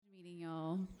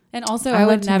And also, I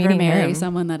would never marry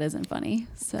someone that isn't funny.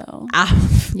 So,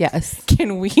 yes.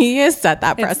 Can we set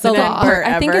that precedent forever?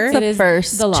 I think it's the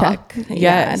first the law. check. Yes.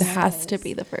 Yeah, it has to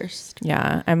be the first.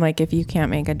 Yeah. I'm like, if you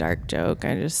can't make a dark joke,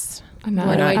 I'm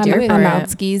What do I not do here with for I'm it. out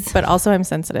skis. But also I'm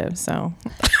sensitive, so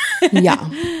Yeah.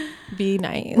 be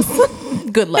nice.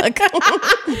 Good luck.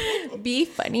 Be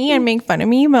funny and make fun of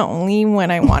me, but only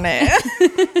when I want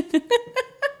it.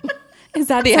 Is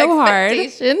that so hard?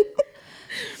 Expectation.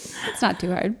 It's not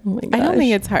too hard. Oh my I don't gosh.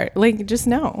 think it's hard. Like, just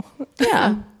know.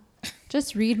 Yeah.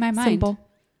 Just read my mind. Simple.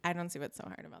 I don't see what's so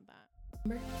hard about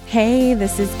that. Hey,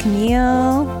 this is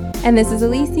Camille. And this is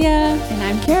Alicia. And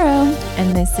I'm Caro.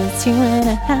 And this is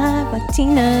 2.5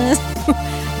 Latinas,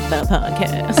 the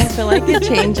podcast. I feel like it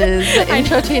changes. The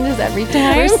intro changes every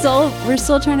time. We're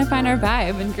still trying to find our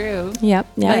vibe and groove. Yep.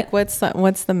 Like, what's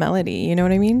the melody? You know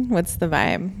what I mean? What's the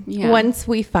vibe? Yeah. Once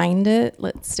we find it,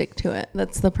 let's stick to it.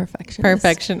 That's the perfection.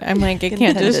 Perfection. I'm like, it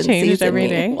can't just change every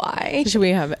day. Why?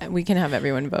 We can have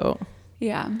everyone vote.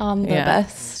 Yeah. On the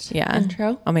best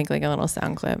intro. I'll make like a little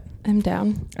sound clip. I'm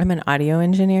down. I'm an audio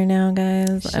engineer now,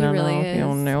 guys. She I don't really know if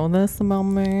you'll is. know this about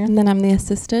me. And then I'm the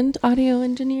assistant audio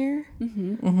engineer.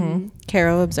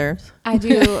 Caro observes. I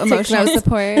do emotional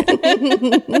support.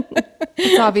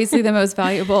 It's obviously the most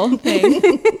valuable thing.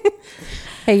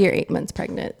 Hey, you're 8 months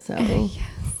pregnant, so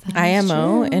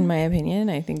IMO, in my opinion,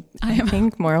 I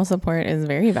think moral support is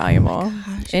very valuable.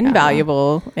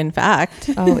 Invaluable, in fact.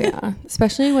 oh yeah,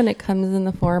 especially when it comes in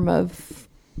the form of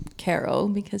Caro,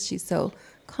 because she's so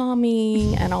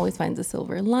calming and always finds a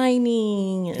silver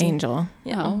lining. And, Angel.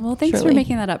 yeah, Oh, well, thanks for truly.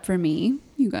 making that up for me,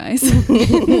 you guys.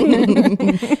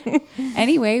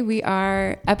 Anyway, we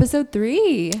are episode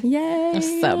 3. Yay!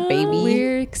 What's up, baby?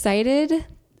 We're excited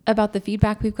about the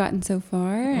feedback we've gotten so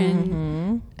far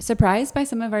and surprised by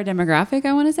some of our demographic,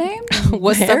 I want to say.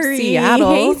 What's up, Very-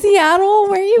 Seattle? Hey, Seattle,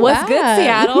 where you What's at? good,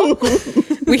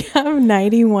 Seattle? We have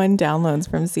 91 downloads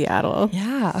from Seattle.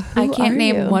 Yeah, I who can't are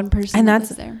name you? one person And that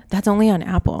lives there. that's only on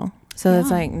Apple. So that's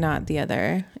Yeah. like not the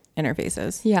other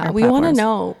interfaces. Yeah, or we want to platforms.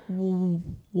 know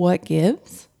what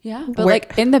gives Yeah, but Where-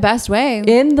 like in the best way.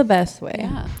 in the best way.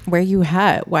 Yeah. Where you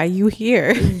at? Why you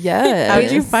here? Yes.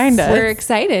 How'd you find us? We're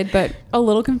excited, but a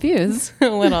little confused. A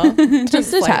little.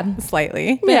 Just a tad.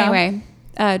 Slightly. But Yeah.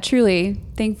 anyway, truly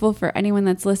thankful for anyone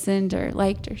that's listened or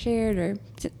liked or shared or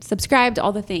subscribed to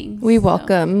all the things. We So,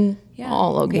 welcome yeah.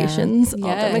 all locations, all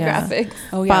Yes. demographics.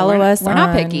 Oh yeah, Follow us. We're not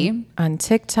on- picky. on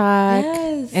TikTok,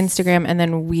 Yes. Instagram, and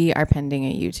then we are pending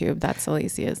at YouTube. That's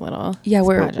Alicia's little. Yeah,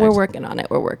 we're project. working on it.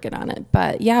 We're working on it.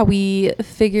 But yeah, we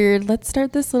figured let's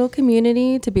start this little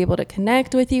community to be able to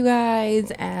connect with you guys.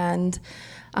 And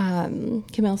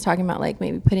Camille's talking about like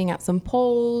maybe putting out some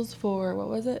polls for what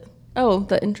was it? Oh,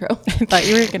 the intro. I thought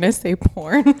you were gonna say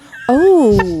porn.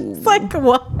 Oh, It's like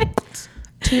what?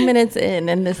 2 minutes in,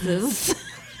 and this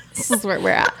is where we're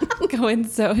at. Going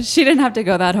so she didn't have to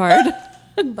go that hard.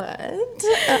 But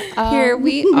Here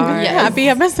we are. Yes. Happy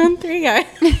episode 3, guys.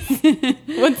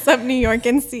 What's up, New York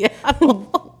and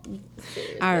Seattle?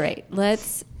 All right,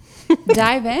 let's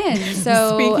dive in.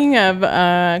 So Speaking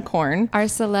of corn. our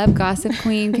celeb gossip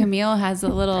queen Camille has a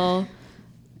little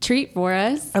treat for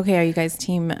us. Okay, are you guys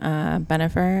team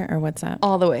Bennifer or what's up?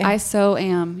 all the way. I so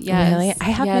am. Yes. Really?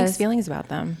 I have yes. mixed feelings about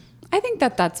them. I think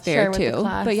that's fair Share with the too.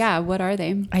 class. But yeah, what are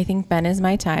they? I think Ben is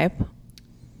my type.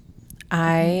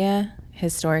 I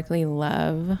historically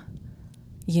love,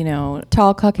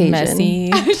 Tall Caucasian. messy,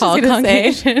 was tall gonna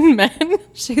say. Caucasian men.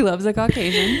 She loves a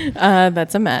Caucasian.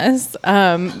 That's a mess.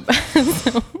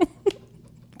 So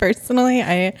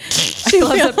personally, She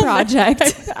loves a project.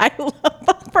 I love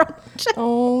a project.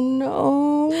 Oh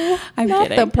no! I'm Not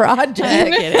kidding. the project.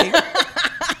 I'm kidding.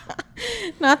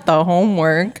 Not the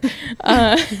homework.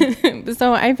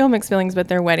 So I feel mixed feelings, but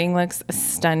their wedding looks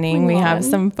stunning. We have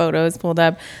some photos pulled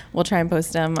up. We'll try and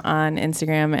post them on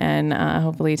Instagram and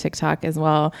hopefully TikTok as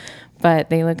well.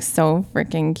 But they look so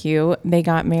freaking cute. They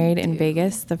got married in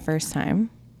Vegas the first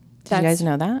time. Did you guys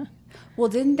know that? Well,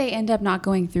 didn't they end up not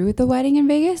going through with the wedding in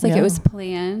Vegas? Like No. it was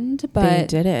planned, but They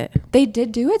did it. They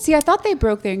did do it. See, I thought they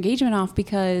broke their engagement off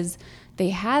because they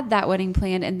had that wedding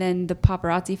planned and then the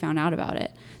paparazzi found out about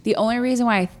it. The only reason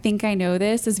why I think I know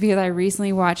this is because I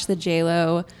recently watched the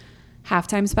J-Lo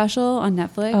halftime special on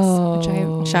Netflix. Which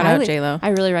I Shout out J-Lo. I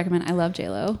really recommend. I love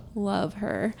J-Lo. Love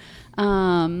her.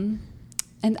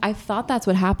 And I thought that's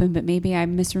what happened, but maybe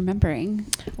I'm misremembering.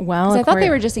 Well, 'Cause I thought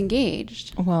they were just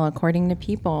engaged. Well, according to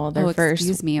people, their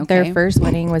excuse me, okay. their first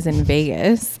wedding was in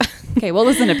Vegas. Okay, well,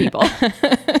 listen to people.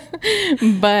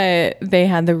 But they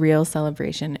had the real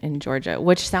celebration in Georgia,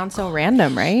 which sounds so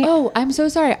random, right? Oh, I'm so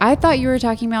sorry. I thought you were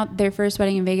talking about their first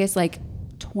wedding in Vegas like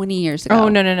 20 years ago. Oh,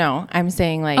 no. I'm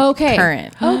saying like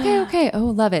current. Okay. Oh,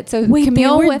 love it. So Wait,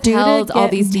 Camille they were due to withheld all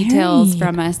get these details married.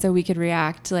 from us so we could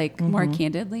react like more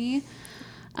candidly.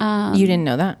 You didn't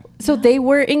know that? So they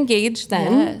were engaged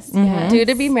then, Yes. due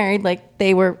to be married. Like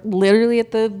they were literally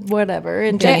at the whatever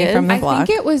in Jenny Vegas. from the I block.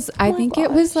 think it was. I think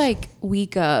it was gosh. like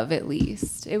week of at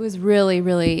least. It was really,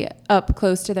 really up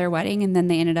close to their wedding, and then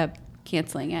they ended up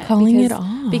canceling it, Calling it because,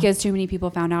 off. because too many people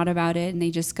found out about it, and they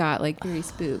just got like very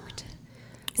spooked.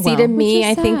 See, to me, Which I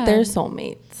is think they're sad.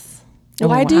 soulmates. Oh,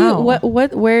 Why do you? wow.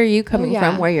 What? Where are you coming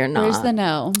from? Where you're not? Where's the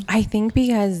no? I think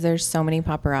because there's so many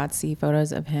paparazzi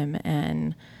photos of him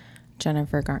and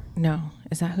Jennifer No,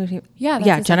 is that who he? Yeah, that's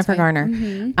yeah, his Jennifer ex-wife. Garner.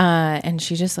 Mhm. And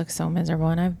she just looks so miserable,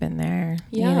 and I've been there.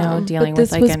 Yeah, you know, but dealing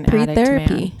this with like was an addict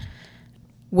pre-therapy. man.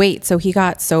 Wait, so he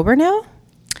got sober now?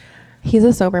 He's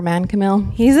a sober man, Camille.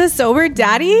 He's a sober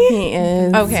daddy. He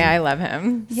is Okay, I love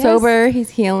him. Yes. sober. He's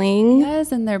healing.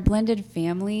 Yes, and their blended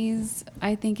families,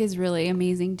 I think, is really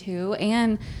amazing too.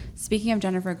 And speaking of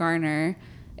Jennifer Garner,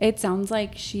 it sounds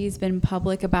like she's been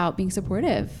public about being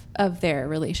supportive of their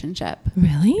relationship.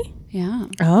 Really? Yeah.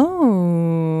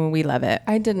 Oh, we love it.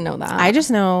 I didn't know that. I just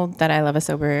know that I love a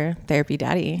sober therapy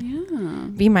daddy. Yeah.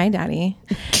 Be my daddy.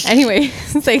 Anyway,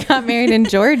 they got married in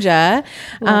Georgia,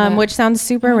 which sounds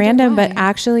super random, but why.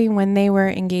 actually when they were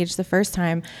engaged the first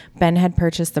time, Ben had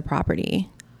purchased the property.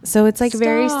 So it's like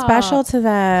very Stop. special to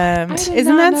them. I did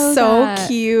Isn't not that know so that.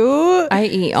 cute? I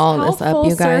eat all How this up, full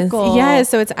you guys. circle. Yeah,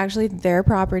 so it's actually their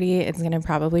property. It's going to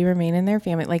probably remain in their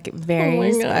family. Like very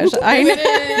Oh my gosh, I know.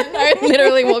 I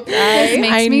literally will cry. This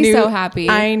makes me so happy.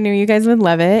 I knew you guys would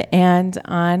love it. And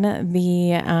on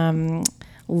the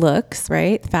looks,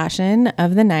 right, fashion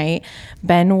of the night,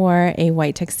 Ben wore a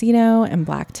white tuxedo and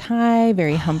black tie,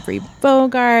 very Humphrey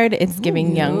Bogart. It's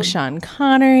giving young Sean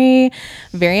Connery,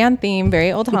 very on theme,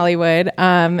 very old Hollywood.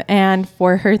 And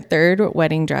for her third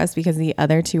wedding dress, because the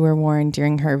other two were worn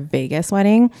during her Vegas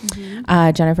wedding,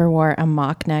 Jennifer wore a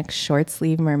mock neck short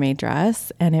sleeve mermaid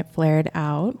dress, and it flared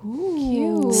out.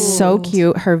 Cute. So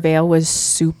cute. Her veil was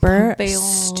super Veil.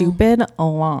 stupid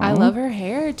long. I love her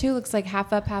hair too. Looks like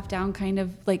half up, half down, kind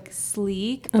of like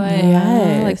sleek, but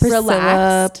Yes. Like Priscilla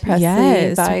relaxed. Presley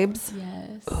Yes. vibes.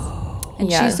 Yes. And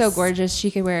Yes. she's so gorgeous. She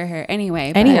could wear her hair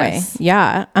anyway. but- Anyway, Yes.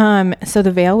 yeah. So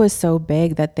the veil was so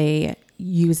big that they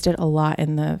used it a lot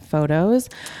in the photos.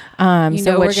 You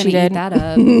So know what we're she gonna eat did, that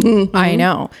up. I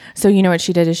know. So you know what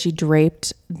she did is she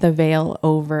draped the veil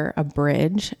over a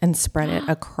bridge and spread it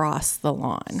across the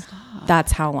lawn.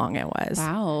 That's how long it was.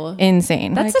 Wow.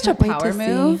 Insane. That's such a can't wait power to see.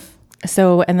 move.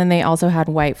 So, and then they also had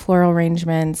white floral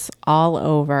arrangements all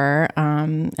over.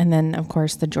 And then of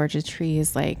course the Georgia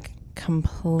trees, like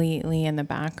completely in the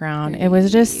background. It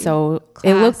was just so,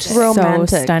 it looked Classic. so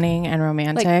Romantic. stunning and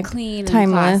romantic. Like clean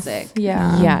Timeless. and classic.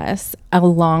 Yeah. Yes. A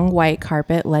long white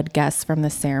carpet led guests from the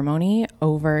ceremony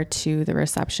over to the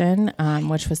reception,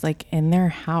 which was like in their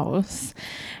house.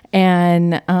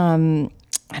 And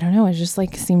I don't know, it just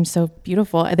like seemed so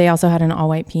beautiful. They also had an all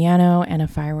white piano and a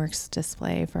fireworks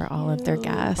display for all of their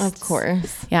guests. Of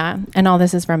course. Yeah. And all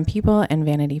this is from People and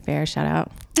Vanity Fair. Shout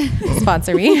out.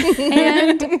 Sponsor me.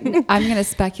 And I'm going to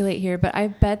speculate here, but I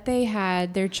bet they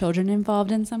had their children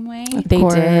involved in some way. They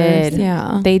course, did.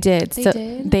 yeah. They did. They So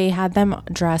did? they had them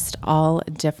dressed all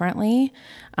differently.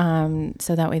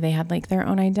 So that way they had like their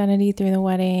own identity through the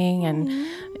wedding, and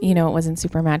you know, it wasn't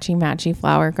super matchy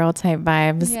flower girl type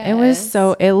vibes. It was Yes.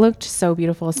 so, it looked so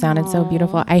beautiful, sounded so Aw.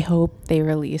 beautiful. I hope they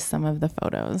release some of the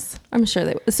photos. I'm sure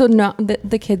they. So no,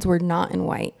 the kids were not in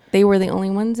white. They were the only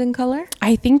ones in color.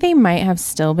 I think they might have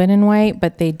still been in white,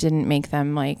 but they didn't make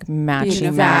them like matchy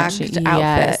exact matchy. outfit.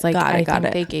 Yes, like Got it, I got think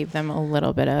it. they gave them a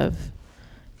little bit of,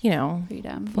 you know,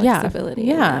 Freedom. Flexibility.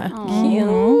 Yeah. Aw.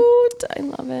 Cute. I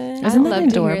love it. Isn't I'd that love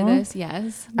adorable? to hear this.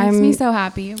 Yes. Makes me so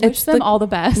happy. Wish them the- all the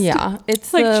best. Yeah,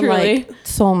 it's Like, the truly. like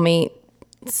soulmate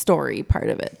story part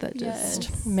of it that just.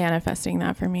 Yes. manifesting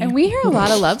that for me. And we hear a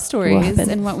lot of love stories Love it.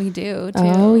 in what we do too.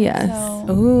 Oh, yes.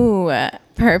 So, Ooh,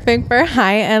 perfect for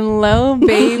high and low,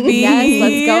 baby. yes,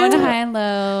 let's go into high and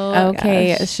low.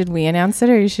 Okay, gosh. should we announce it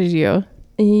or should you?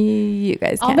 You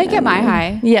guys. I'll can. make it my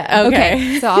high. Yeah.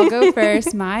 Okay. So I'll go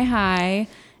first. My high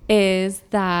is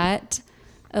that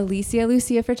Alicia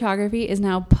Lucia Photography is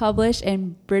now published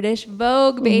in British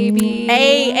Vogue, baby.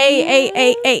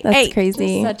 That's Just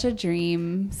crazy. such a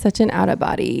dream. Such an out of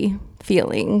body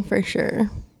feeling for sure.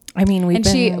 I mean, we've And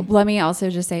been... let me also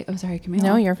just say, oh, sorry, Camille.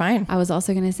 No, you're fine. I was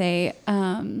also going to say,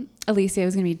 Alicia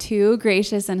was going to be too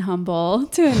gracious and humble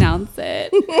to announce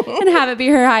it and have it be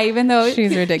her high, even though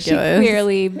She's ridiculous. She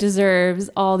clearly deserves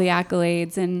all the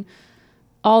accolades and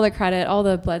all the credit, all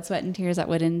the blood, sweat, and tears that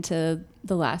went into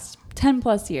the last 10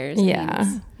 plus years.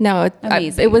 Yeah. No,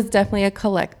 amazing. it was definitely a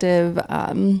collective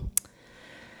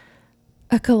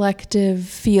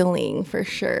feeling for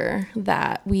sure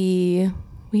that we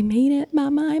made it,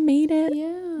 Mama. I made it.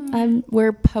 Yeah.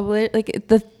 We're public. Like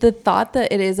the thought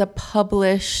that it is a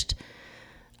published,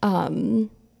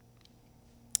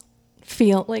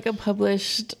 feel like a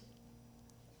published.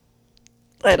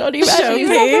 I don't even Showcase?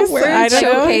 I don't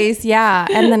know. Showcase, yeah.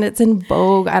 And then it's in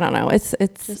Vogue. I don't know. It's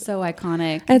Just so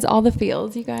iconic. it's all the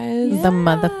feels, you guys. The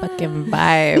motherfucking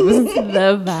vibes.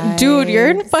 The vibe. Dude, you're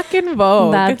in fucking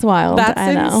Vogue. That's wild. That's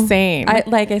I know. insane.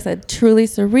 Like I said, truly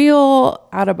surreal,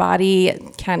 out of body.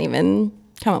 Can't even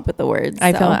come up with the words.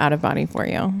 I so. feel out of body for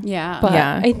you. Yeah. But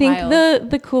Yeah. I think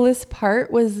Wild. the coolest part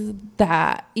was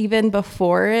that even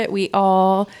before it,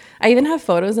 I even have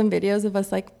photos and videos of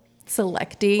us like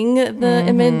selecting the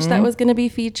image that was going to be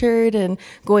featured and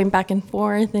going back and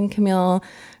forth, and Camille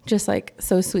just like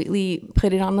so sweetly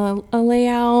put it on a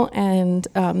layout and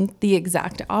the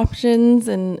exact options,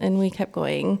 and we kept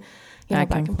going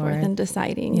back and forth and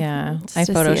deciding. Yeah, just I to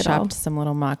see it all. photoshopped some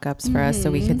little mock-ups for us so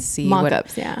we could see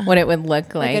Mock-ups, yeah. what it would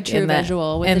look like. Like a true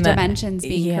visual with the dimensions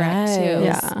being correct too.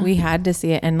 Yeah. We had to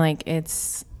see it, and like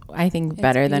it's I think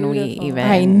better than we beautiful. even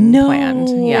I know. planned.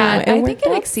 Yeah, Yeah, I think it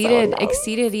worked out so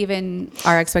exceeded even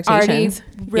our already expectations.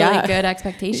 really Yeah. good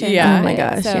expectations. Yeah. Oh my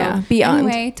gosh, So, yeah. Beyond.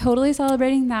 Anyway, totally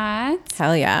celebrating that.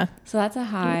 Hell yeah. So that's a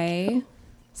high.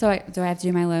 So do I have to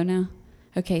do my low now?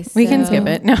 Okay, so We can skip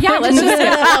it. No. Yeah, let's just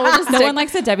skip. We'll just No stick- one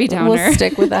likes a Debbie Downer. We'll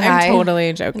stick with the high. I'm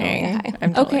totally joking. No,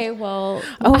 I'm totally- Okay, well.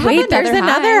 I Oh have wait, there's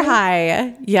another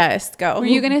high. Yes, go. Were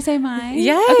you gonna say mine?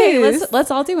 Yes. Okay,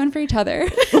 let's all do one for each other.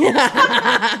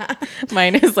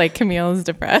 Mine is like Camille's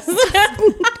depressed.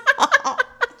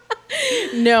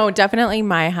 No, definitely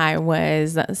my high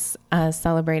was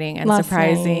celebrating and Last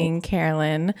surprising night.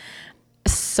 Carolyn.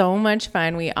 So much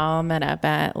fun. We all met up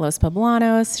at Los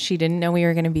Poblanos. She didn't know we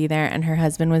were going to be there, and her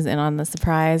husband was in on the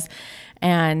surprise.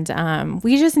 And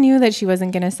we just knew that she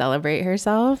wasn't going to celebrate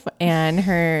herself and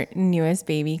her newest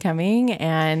baby coming.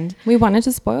 And We wanted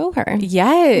to spoil her.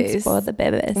 yes, Spoil the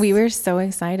babies. we were so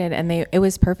excited, and it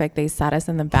was perfect. They sat us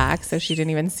in the back, so she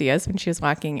didn't even see us when she was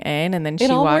walking in, and then she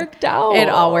all walked. worked out. It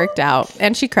all worked out,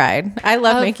 and she cried. I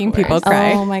love Of making course. people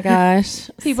cry. Oh my gosh.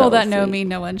 People So that know sweet. me,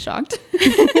 no one's shocked.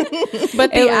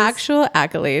 But the actual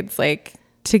accolades, like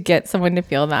to get someone to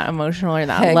feel that emotional or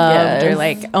that Heck loved or yes.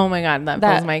 like, oh my God, that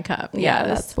fills my cup. Yeah,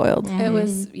 that's spoiled. It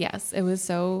was it was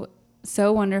so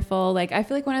wonderful. Like I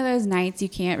feel like one of those nights you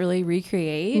can't really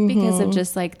recreate because of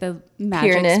just like the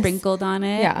magic Pureness. sprinkled on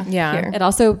it. Yeah. Yeah. Here. It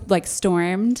also like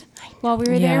stormed while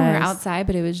we were there. We were Yes. outside,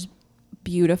 but it was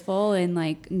beautiful and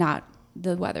like not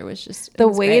the weather was just The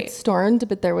was way great. it stormed,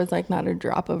 but there was like not a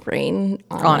drop of rain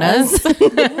On us.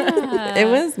 It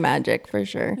was magic for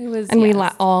sure. It was, and we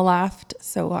yes. all laughed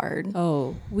so hard.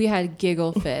 Oh, we had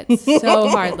giggle fits so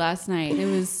hard last night. It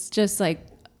was just like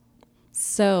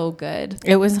so good.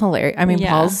 It was hilarious. I mean,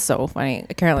 Yeah. Paul's so funny.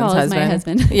 Carolyn's Paul is my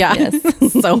husband. Yeah.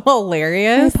 Yes. So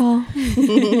hilarious. Paul.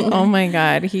 Oh my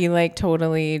God. He like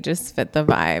totally just fit the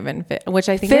vibe and fit, which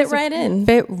I think Fit is- right in.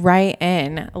 Fit right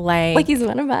in. Like he's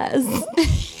one of us.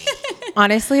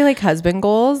 Honestly, like husband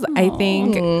goals, I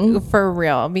think for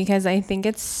real, because I think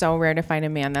it's so rare to find a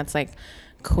man that's like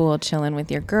cool chilling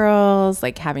with your girls,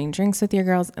 like having drinks with your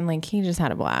girls, and like he just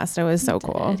had a blast. It was so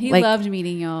cool. He like, loved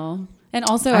meeting y'all. And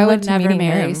also, I I would loved never meeting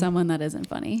marry him. someone that isn't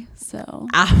funny. So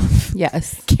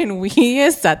Yes. can we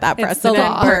set that It's the precedent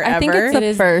law. forever? I think it's It the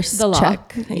is first the law.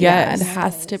 check. Yeah, Yes. it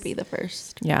has to be the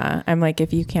first. Yeah, I'm like,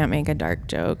 if you can't make a dark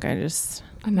joke, I just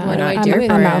I'm What do I I'm do out-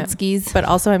 with I'm it? out skis. But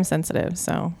also, I'm sensitive,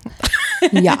 so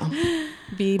Yeah.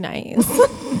 be nice.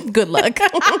 Good luck.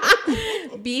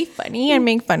 Be funny and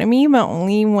make fun of me, but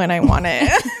only when I want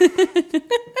it.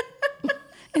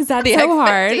 is that so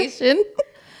hard? Expectation.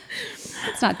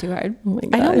 It's not too hard. Oh my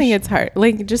I don't think gosh. it's hard.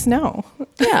 Like, just know.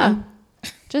 Yeah.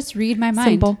 Just read my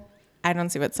mind. Simple. I don't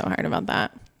see what's so hard about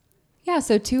that. Yeah.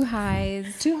 So 2 highs.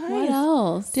 2 highs. What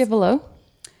else? Do you have a low?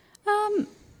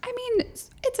 I mean,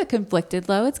 it's a conflicted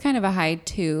low. It's kind of a high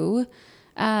too.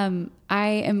 I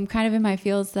am kind of in my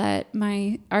feels that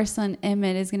our son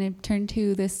Emmett is going to turn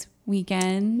 2 this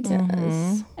weekend.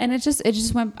 Yes. And it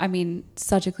just went, I mean,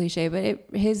 such a cliche,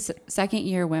 but his second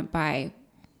year went by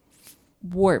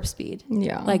warp speed.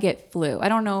 Yeah. Like it flew. I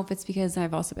don't know if it's because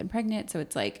I've also been pregnant. So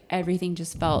it's like everything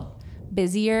just felt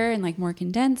busier and like more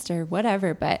condensed or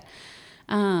whatever. But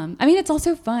I mean, it's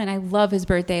also fun. I love his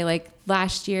birthday. Like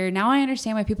last year, now I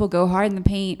understand why people go hard in the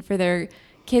paint for their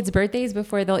kids' birthdays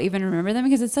before they'll even remember them,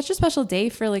 because it's such a special day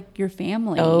for like your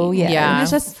family. Oh, yes. Yeah.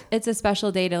 And it's a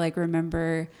special day to like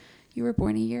remember you were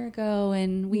born a year ago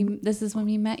and this is when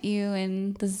we met you,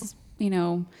 and this is,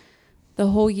 the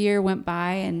whole year went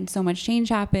by and so much change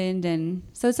happened. And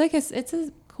so it's like, it's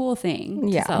a cool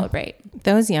thing to celebrate.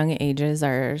 Those young ages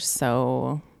are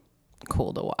so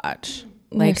cool to watch.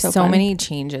 They're Like so so fun. many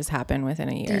changes happen within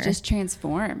a year. They just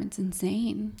transform. It's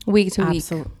insane. Week to week.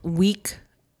 Week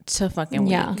to fucking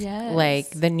week. Yeah. Yes. Like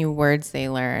the new words they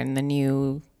learn, the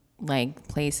new like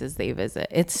places they visit.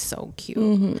 It's so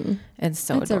cute. It's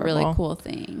so It's a adorable. really cool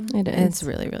thing. It is. It's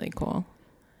really, really cool.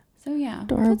 So yeah,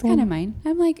 Adorable. that's kind of mine.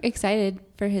 I'm like excited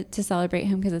for to celebrate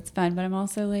him because it's fun, but I'm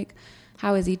also like,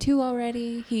 how is he 2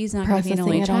 already? He's not going to be an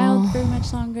Processing only it child all. for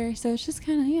much longer. So it's just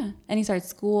kind of, and he starts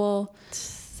school.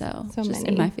 So just many.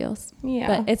 in my feels. Yeah.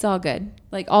 But it's all good.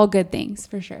 Like all good things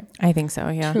for sure. I think so.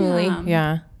 Yeah. Truly. Yeah.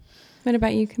 Yeah. What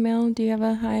about you, Camille? Do you have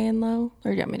a high and low?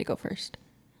 Or do you want me to go first?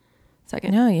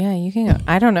 Second. No, yeah, you can go.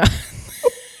 I don't know.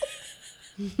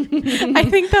 I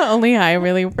think the only high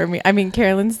really for me, I mean,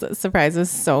 Carolyn's surprise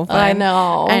was so fun. I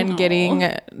know. And getting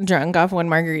drunk off one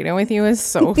margarita with you is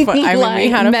so fun. I mean, we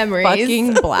had a Memories.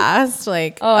 fucking blast.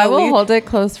 Like, Oh, I will hold it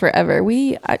close forever.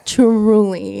 We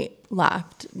truly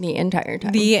laughed the entire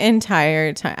time. the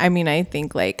entire time. I mean, I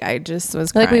think like I just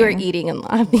was crying. Like we were eating and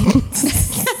laughing.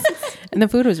 And the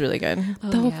food was really good. Oh,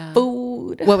 the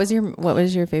food. What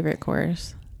was your favorite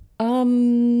course?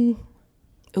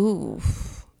 Ooh,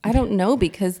 I don't know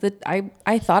because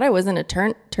I thought I wasn't a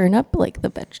turnip like the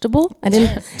vegetable. I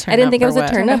didn't think I was a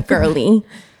turnip girly.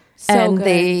 So and good.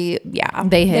 they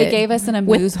They hit. gave us an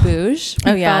amuse-bouche.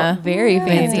 Oh, We yeah. felt very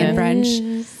fancy did. and French.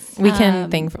 We can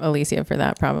thank Alicia for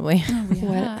that probably.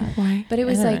 What? Why? But it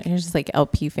was like, you're just like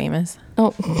LP famous.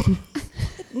 Oh,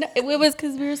 no, it was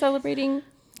because we were celebrating.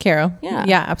 Carol. Yeah.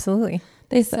 Yeah, absolutely.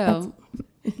 They said so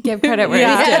give credit where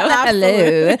Yeah. it's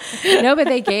due. hello. No, but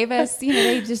they gave us,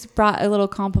 they just brought a little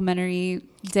complimentary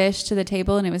dish to the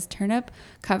table, and it was turnip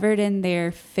covered in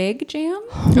their fig jam.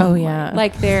 Oh yeah.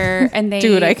 Like and they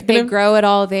Dude, I they could've- grow it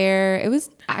all there. It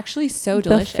was actually so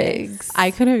delicious. figs.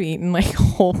 I could have eaten like a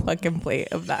whole fucking plate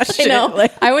of that shit. I know.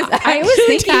 Like, I was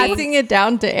thinking- passing it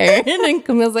down to Erin, and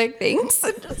Camille's like, "Thanks."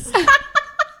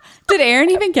 Did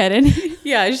Erin even get any?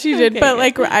 yeah, she did. But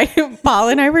like Paul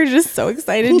and I were just so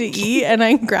excited to eat, and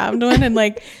I grabbed one, and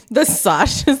like the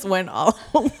sauce just went all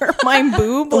over my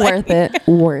boob. Like,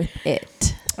 Worth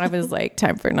it. I was like,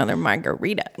 time for another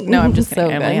margarita. No, I'm just So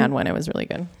kidding. I only good. had one. It was really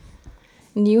good.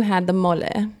 And you had the mole.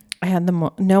 I had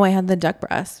I had the duck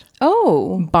breast.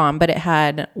 Oh, Bomb, but it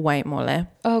had white mole.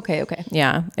 okay.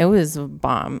 Yeah, it was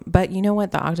bomb. But you know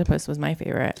what? The octopus was my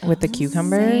favorite with the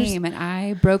cucumbers. Same, and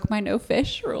I broke my no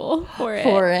fish rule for it.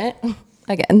 For it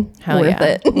again. Hell worth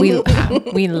yeah.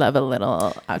 it. We love a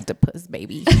little octopus,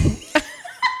 baby.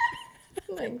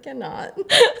 I cannot.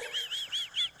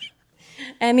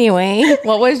 Anyway,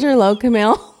 what was your low,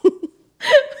 Camille?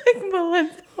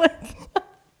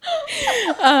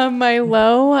 My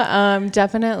low,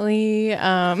 definitely.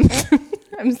 I'm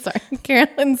sorry,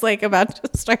 Carolyn's like about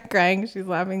to start crying. She's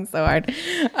laughing so hard.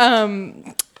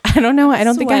 I don't know. I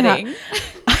don't think Sweating.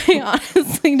 I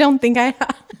honestly don't think I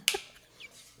have.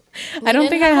 I don't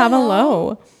think I have a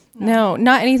low. No,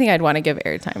 not anything I'd want to give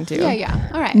airtime to. Yeah.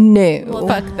 All right. No. Well,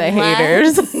 Fuck the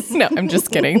haters. No, I'm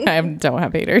just kidding. I don't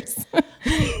have haters.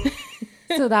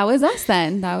 So that was us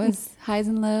then. That was highs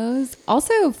and lows.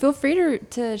 Also, feel free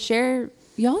to share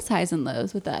y'all's highs and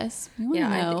lows with us. We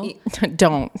want to know.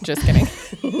 Don't. Just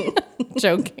kidding.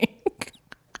 Joking.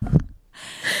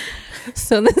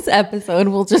 So this episode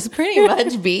will just pretty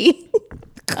much be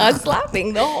us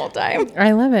laughing the whole time.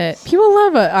 I love it. People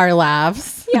love our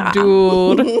laughs. Yeah.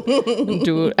 Dude.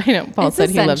 I know. Paul It's said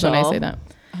he loves when I essential. say that.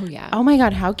 Oh yeah. Oh my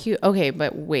God, how cute. Okay,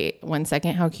 but wait 1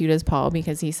 second. How cute is Paul?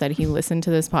 Because he said he listened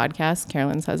to this podcast,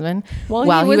 Carolyn's husband,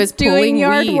 While he was doing pulling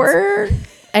yard weeds. work.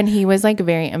 And he was like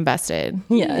very invested.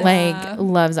 Yes. Like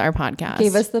loves our podcast.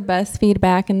 Gave us the best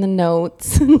feedback in the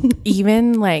notes.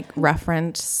 even like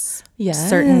reference Yes.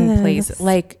 certain places,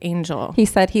 like Angel. He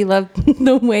said he loved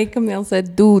the way Camille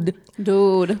said, dude.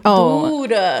 Oh,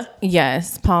 Dude.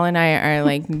 yes. Paul and I are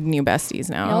like new besties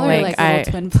now. Y'all are like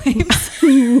little twin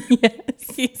flames.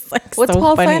 Yes. He's like What's so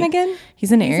Paul's funny. sign again?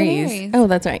 He's an He's an Aries. Aries. Oh,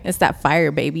 that's right. It's that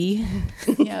fire, baby.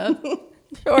 Yep.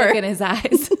 Look in his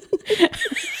eyes.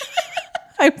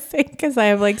 I'm saying because I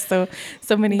have like so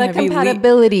many The heavy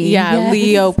compatibility. Yes.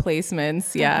 Leo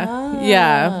placements.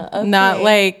 Yeah, okay. not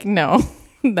like no.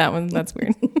 That's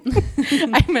weird.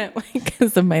 I meant like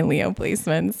because of my Leo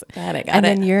placements. Got it. And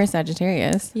then you're a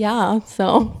Sagittarius. Yeah.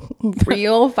 So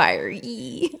real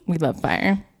fiery. We love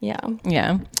fire. Yeah.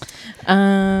 Yeah.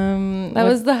 That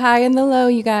was the high and the low,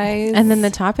 you guys. And then the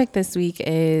topic this week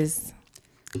is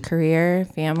career,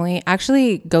 family.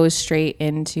 Actually goes straight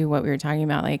into what we were talking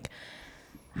about, like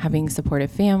having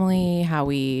supportive family, how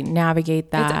we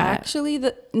navigate that. It's actually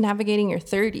the navigating your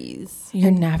 30s.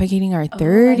 You're navigating our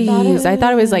 30s. I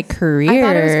thought it was like career. I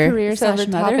thought it was career So slash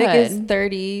the topic is motherhood.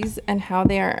 30s and how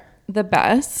they are the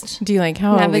best. Do you like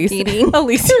how Navigating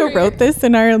Alicia wrote this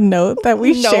in our note that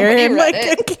we share? Nobody And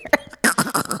read like,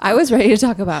 I was ready to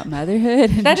talk about motherhood.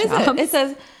 And That is jobs. it. It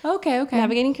says Okay.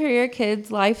 navigating career,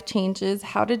 kids, life changes,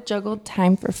 how to juggle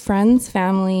time for friends,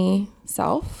 family,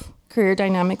 self, career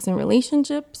dynamics and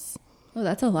relationships. Oh,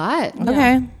 that's a lot.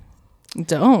 okay,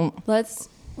 don't. Let's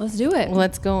do it.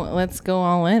 Let's go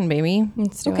all in, baby.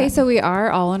 Let's do Okay, it. so we are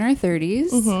all in our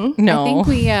 30s. No. I think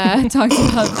we talked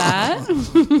about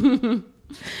that.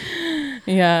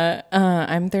 Yeah,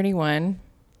 I'm 31.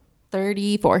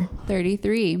 34.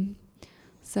 33.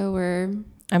 So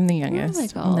I'm the youngest.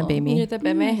 like I'm the all- baby. You're the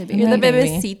baby. the You're the baby.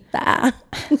 bebecita.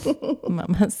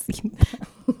 Mamacita.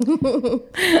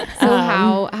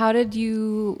 so how did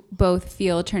you both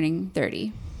feel turning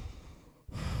 30?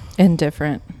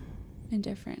 Indifferent.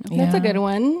 Indifferent. Yeah. That's a good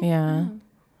one. Yeah.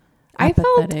 I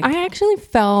Apathetic. actually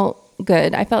felt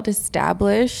good. I felt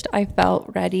established. I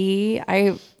felt ready.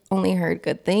 I only heard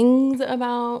good things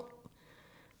about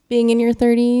being in your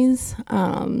 30s.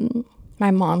 My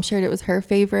mom shared it was her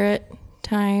favorite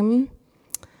time.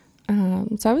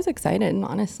 So I was excited,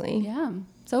 honestly. Yeah.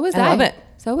 So was I I. love it.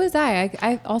 So was I.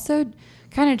 I also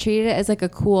kind of treated it as like a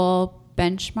cool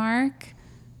benchmark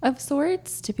of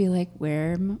sorts to be like,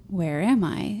 where am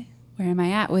I? Where am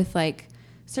I at with like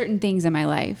certain things in my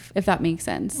life, if that makes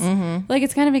sense. Like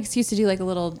it's kind of an excuse to do like a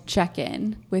little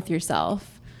check-in with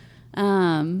yourself.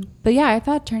 But yeah, I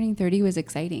thought turning 30 was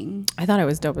exciting. I thought it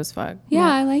was dope as fuck. Yeah,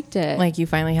 I liked it. Like you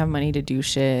finally have money to do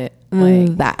shit.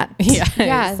 Like That. yeah.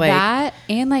 yeah, it's like, that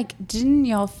and like, didn't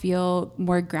y'all feel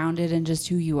more grounded in just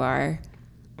who you are?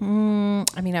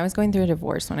 I mean, I was going through a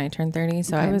divorce when I turned 30,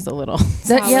 so I Okay. was a little.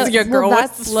 yeah, your well, girl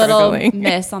that's was little struggling.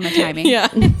 miss on the timing. Yeah.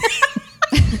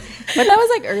 But that was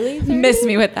like early 30s. Miss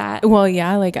me with that. Well,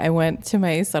 yeah, like I went to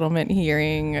my settlement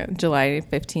hearing July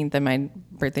 15th and my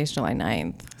birthday's July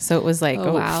 9th. So it was like,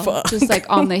 Oh, wow. fuck. Just like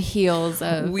on the heels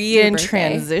of We your in birthday.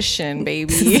 transition,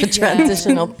 baby. The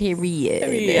transitional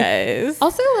period. Yes.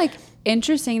 Also, like,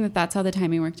 interesting that that's how the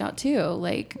timing worked out too.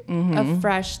 Like a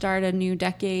fresh start, a new I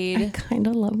decade. kind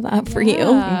of love that for you.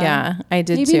 Yeah, I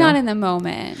did Maybe too. not in the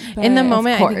moment. In the but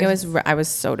moment, I think course. I was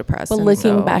so depressed. But and looking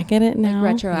so- back at it now.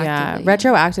 retroactively. Yeah,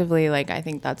 retroactively, like I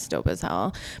think that's dope as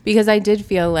hell because I did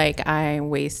feel like I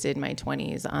wasted my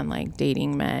 20s on like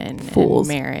dating men Fools.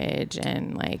 and marriage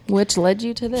and like Which led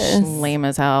you to this. lame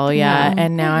as hell. Yeah, Yeah.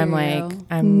 and now I I'm hear like you.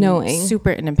 I'm Knowing.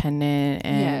 super independent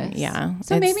and Yes. yeah.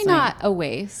 So it's maybe like- not a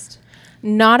waste.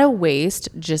 not a waste,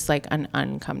 just like an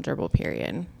uncomfortable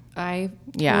period. I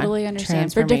Yeah, totally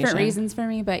understand for different transformation. reasons for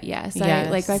me, but yes, Yes. I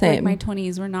feel like Same. my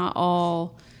 20s were not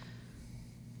all.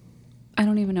 I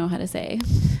don't even know how to say.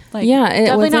 Like, Yeah, it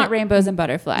definitely wasn't not rainbows and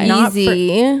butterflies. Not for-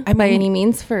 easy I by mean- any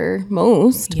means for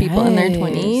most people in their Yes.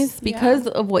 20s because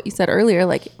of what you said earlier.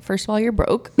 Like, first of all, you're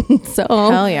broke. So,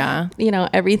 Hell yeah. you know,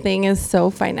 everything is so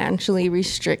financially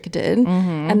restricted.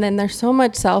 And then there's so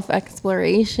much self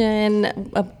exploration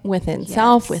within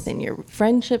self, within your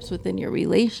friendships, within your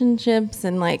relationships.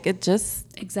 And like, it just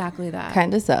Exactly that.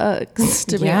 kind of sucks,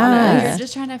 to be Yeah. honest. You're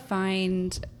just trying to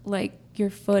find like your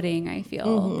footing, I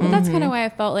feel. But that's kind of why I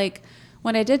felt like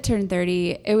when I did turn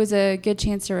 30, it was a good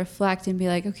chance to reflect and be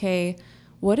like, okay,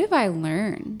 what have I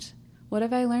learned? What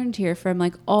have I learned here from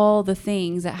like all the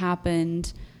things that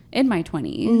happened in my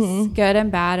 20s, good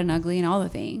and bad and ugly and all the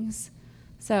things.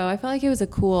 So I felt like it was a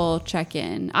cool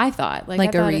check-in. I thought Like I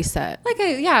a thought reset.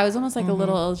 it was almost like a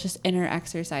little just inner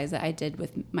exercise that I did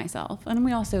with myself. And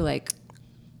we also like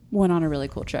went on a really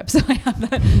cool trip. So I have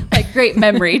that like great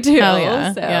memory too. Hell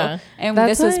yeah, So, yeah. and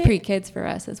That's this was why- pre-kids for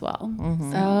us as well.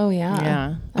 Oh, yeah.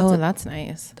 Yeah. That's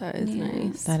nice. That is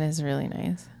nice. That is really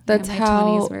nice. That's my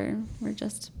how 20s were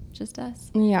just us.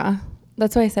 Yeah.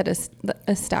 That's why I said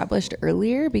established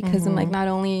earlier because I'm like, not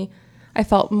only I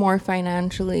felt more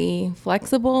financially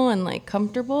flexible and like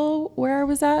comfortable where I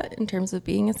was at in terms of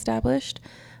being established,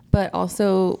 but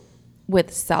also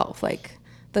with self, like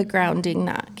the grounding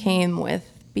that came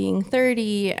with being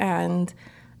 30. And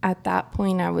at that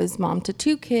point, I was mom to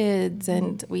 2 kids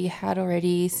and we had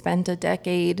already spent a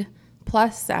decade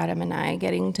plus, Adam and I,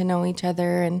 getting to know each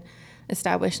other and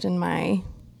established in my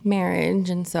marriage.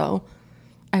 And so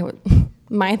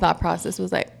my thought process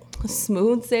was like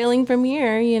smooth sailing from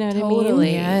here, you know what I Totally.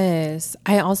 mean? Yes.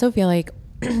 I also feel like,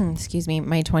 excuse me,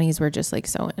 my 20s were just like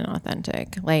so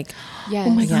inauthentic. Like, Yes.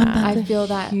 Oh my God, Yeah. I that's feel a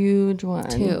that huge one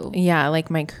too. yeah, like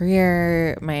my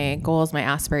career, my goals, my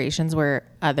aspirations were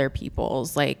other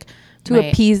people's. Like to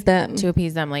appease them.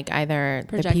 Like either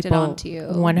Project the it people onto you.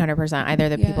 100%, either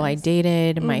the people I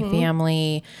dated, my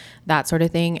family, that sort of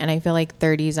thing. And I feel like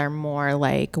 30s are more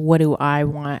like, what do I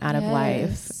want out of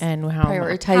life, and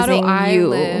prioritizing how do I you.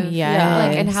 live? Yes.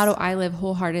 Like, and how do I live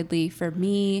wholeheartedly for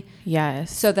me?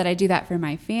 Yes. So that I do that for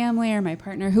my family or my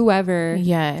partner, whoever.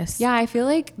 Yes. Yeah, I feel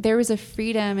like there was a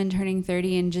freedom in turning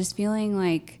 30 and just feeling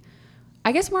like,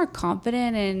 I guess, more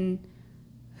confident in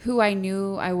who I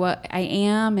knew what I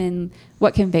am and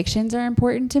what convictions are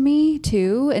important to me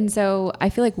too. And so I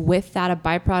feel like with that, a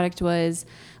byproduct was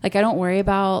like, I don't worry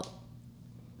about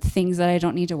things that I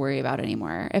don't need to worry about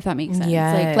anymore, if that makes sense.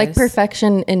 Yes. Like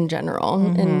perfection in general.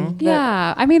 And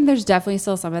Yeah, I mean, there's definitely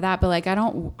still some of that, but like,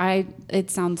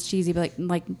 it sounds cheesy, but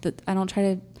I don't try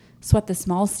to sweat the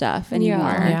small stuff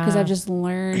anymore because I've just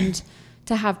learned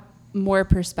to have more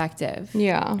perspective.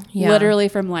 Yeah. Literally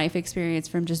from life experience,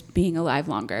 from just being alive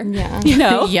longer. Yeah. You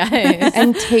know? Yes.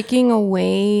 And taking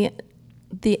away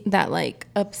that like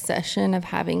obsession of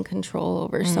having control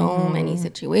over so many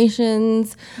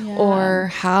situations or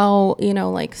how, you know,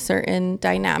 like certain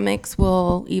dynamics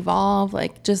will evolve,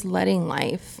 like just letting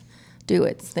life do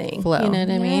its thing. Flow. You know what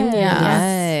I mean?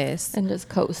 Yes. And just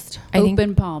coast.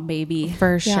 Open palm, baby.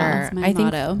 For sure. That's my I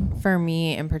think motto. for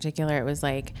me in particular, it was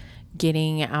like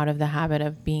getting out of the habit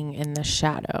of being in the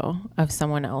shadow of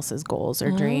someone else's goals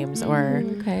or dreams, or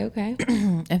Okay.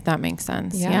 if that makes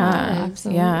sense. Yeah, Yeah.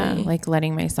 absolutely. Like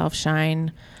letting myself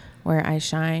shine where I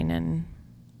shine and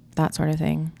that sort of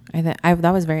thing. That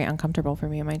was very uncomfortable for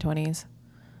me in my 20s.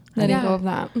 Letting go of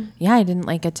that. Yeah. I didn't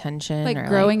like attention Like or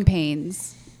growing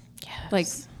pains. Yes. Like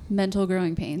mental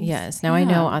growing pains. Yes. Now I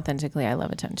know authentically I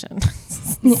love attention.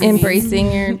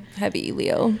 Embracing your heavy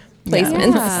Leo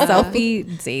placements. Yeah.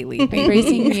 Selfie daily. baby.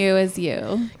 Embracing you as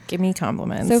you. Give me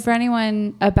compliments. So for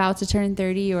anyone about to turn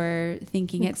 30 or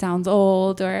thinking it sounds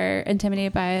old or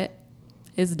intimidated by it,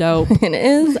 is dope. It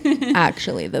is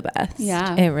actually the best.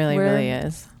 Yeah. it really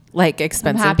is. Like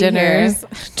expensive happy dinners,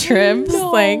 trips,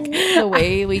 like The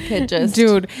way we could just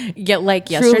dude, like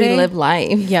truly yesterday. live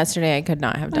life. Yesterday, I could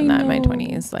not have done that in my know.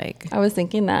 20s. Like, I was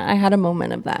thinking that. I had a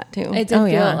moment of that too. It did Oh,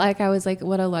 feel yeah. like I was like,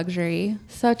 what a luxury.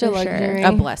 Such a For sure. luxury.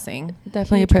 a blessing.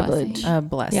 Definitely a Huge privilege. blessing. A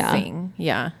blessing.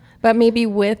 Yeah. But maybe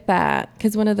with that,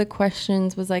 because one of the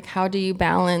questions was like, how do you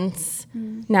balance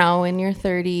now in your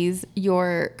 30s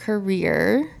your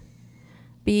career,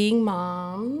 being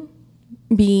mom,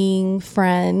 being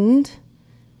friend,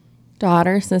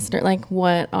 daughter, sister? Like,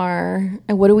 what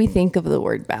do we think of the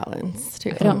word balance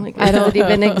too? I don't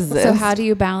even exist. So how do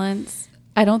you balance?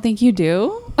 I don't think you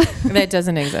do. That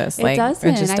doesn't exist. It Like, doesn't.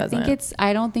 It just I doesn't. think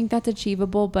I don't think that's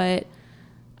achievable, but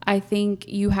I think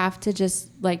you have to just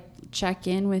like check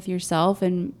in with yourself,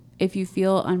 and if you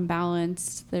feel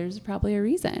unbalanced, there's probably a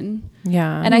reason.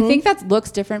 Yeah. And I think that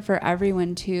looks different for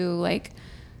everyone too. Like,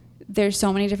 there's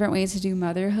so many different ways to do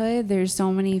motherhood. There's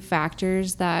so many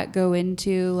factors that go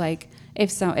into like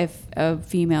if a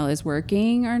female is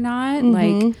working or not.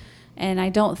 Like, and I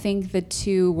don't think the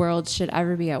two worlds should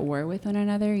ever be at war with one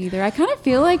another either. I kind of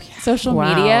feel like social Wow,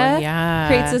 media yeah.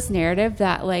 creates this narrative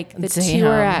that like the two Damn.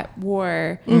 are at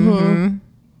war.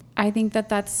 I think that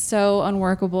that's so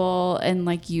unworkable and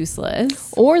like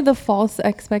useless. Or the false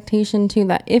expectation too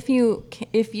that if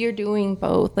you're doing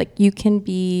both, like you can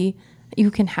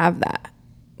have that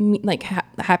like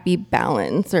happy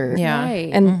balance or Yeah.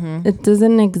 Right. and it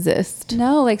doesn't exist.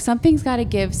 No, like something's got to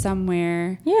give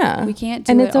somewhere. Yeah, We can't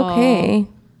do and it it's all. okay.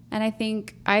 And I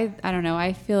think I don't know.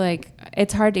 I feel like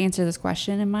it's hard to answer this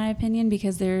question in my opinion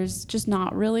because there's just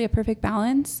not really a perfect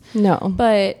balance. No,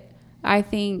 But I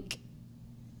think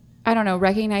I don't know,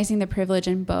 recognizing the privilege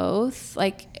in both,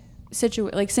 like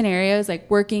scenarios, like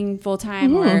working full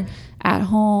time or at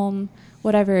home,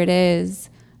 whatever it is.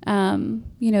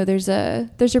 You know, there's a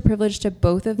privilege to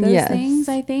both of those Yes. things,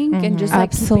 I think, and just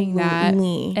like keeping that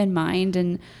Absolutely. in mind.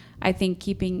 And I think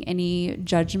keeping any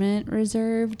judgment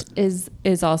reserved is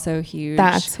also huge.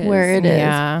 that's 'cause- where it is.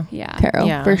 Yeah. Yeah. Carol,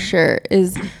 Yeah. for sure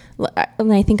is,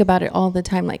 and I think about it all the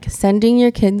time, like sending your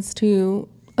kids to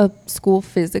a school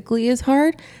physically is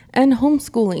hard, and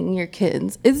homeschooling your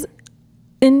kids is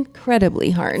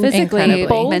incredibly hard. Physically, Incredibly.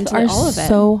 Both mentally, are all of it.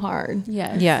 so hard.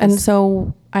 Yes. Yes. And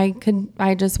so I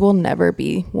just will never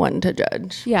be one to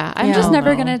judge. Yeah, I'm Yeah. just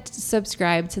never No. going to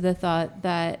subscribe to the thought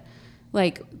that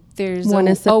like there's One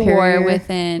is a war superior.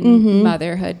 within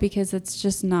motherhood because it's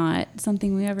just not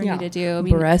something we ever Yeah. need to do. I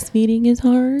mean, Breastfeeding is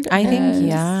hard. I think, Yes.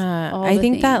 yeah. All I the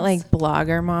think that things. like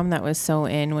blogger mom that was so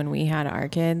in when we had our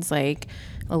kids, like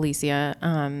Alicia,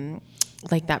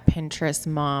 like that Pinterest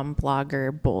mom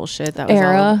blogger bullshit that was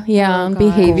Era, all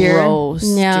behavior. gross,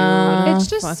 dude. It's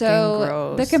just Fucking so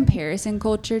gross. the comparison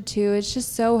culture too. It's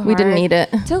just so hard. We didn't need it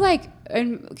to like.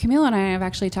 And Camille and I have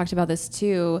actually talked about this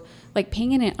too, like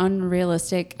painting an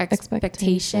unrealistic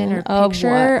expectation or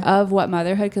picture of what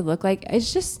motherhood could look like.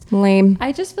 It's just lame.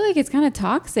 I just feel like it's kind of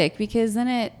toxic because then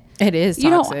it is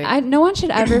toxic. no one should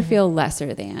ever feel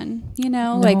lesser than,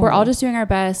 like we're all just doing our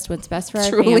best, what's best for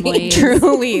our families.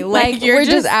 Truly, like we're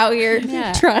just out here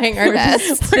trying our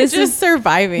best. We're just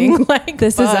surviving. Like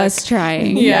this is us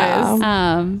trying. Yes.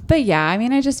 But yeah, I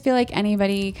mean, I just feel like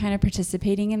anybody kind of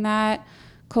participating in that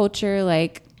culture,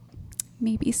 like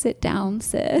maybe sit down,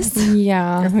 sis.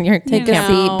 Yeah. Take a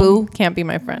seat, boo. Can't be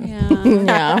my friend.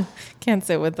 Yeah. Can't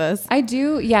sit with us. I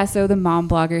do. Yeah. So the mom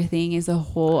blogger thing is a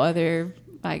whole other,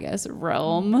 I guess,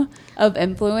 realm of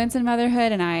influence in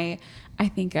motherhood. And I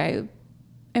think I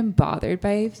am bothered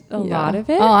by a lot of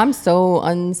it. Oh, I'm so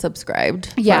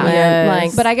unsubscribed. Yeah.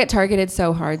 Yes. But I get targeted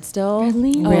so hard still.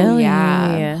 Really? Oh, Really?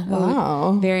 yeah.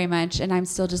 Wow. Very much. And I'm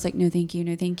still just like, no, thank you.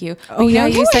 No, thank you. Oh, yeah.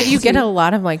 You said you get a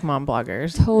lot of like mom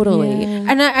bloggers. Totally. Yeah.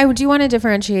 And I do want to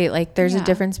differentiate, like there's a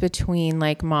difference between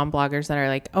like mom bloggers that are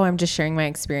like, oh, I'm just sharing my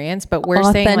experience, but we're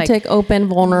saying like authentic, open,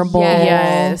 vulnerable.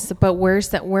 yes, but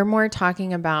we're more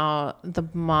talking about the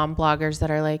mom bloggers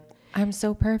that are like, I'm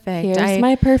so perfect. Here's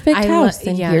my perfect house,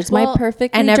 and here's my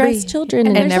perfectly dressed children,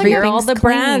 and here are all the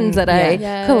brands that I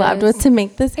collabed with to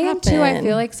make this happen. And too, I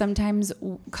feel like sometimes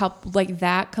like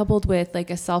that coupled with like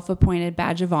a self-appointed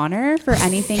badge of honor for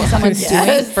anything someone's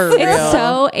doing, for real. It's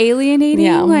so alienating.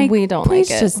 Yeah, like we don't please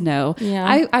like it. just know.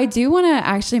 Yeah. I do want to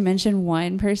actually mention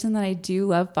one person that I do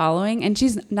love following, and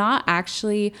she's not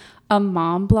actually a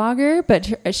mom blogger,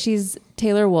 but she's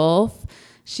Taylor Wolfe.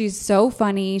 She's so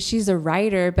funny. She's a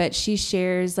writer, but she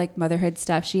shares like motherhood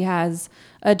stuff. She has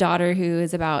a daughter who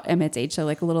is about Emmett's age, so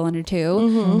like a little under 2.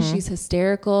 Mm-hmm. She's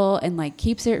hysterical and like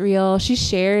keeps it real. She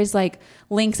shares like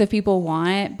links if people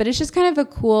want, but it's just kind of a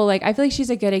cool, like, I feel like she's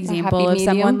a good example of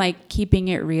someone like keeping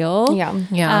it real.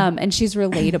 Yeah. And she's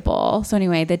relatable. So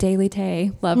anyway, the Daily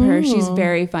Tay, love her. She's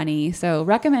very funny. So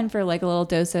recommend for like a little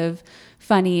dose of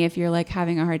funny if you're like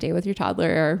having a hard day with your toddler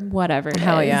or whatever.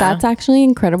 Hell yeah. That's actually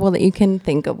incredible that you can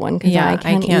think of one, because I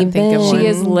can't even think of one. She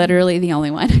is literally the only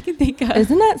one I can think of.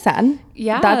 Isn't that sad?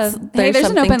 Yeah. There's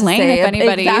an open lane if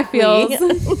anybody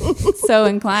feels so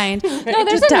inclined. No,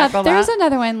 there's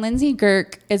another one. Lindsay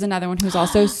Girk is another one who's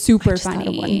also super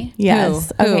funny.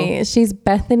 Yes. Who? Okay. She's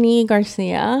Bethany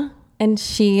Garcia, and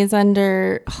she is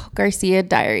under Garcia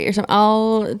Diary or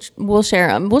something. We'll share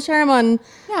them. We'll share them on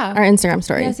our Instagram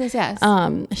story.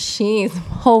 Yes. She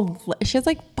has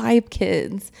like 5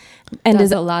 kids and Does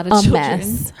is a lot of children.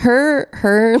 mess.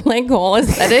 Her like whole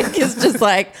aesthetic is just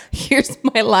like, here's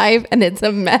my life and it's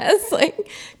a mess. Like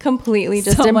completely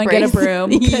just someone get a embrace broom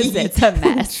because it's a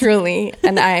mess. Truly.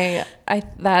 And I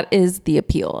that is the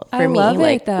appeal for me. I love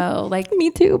like, it though. Like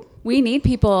me too. We need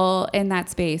people in that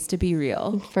space to be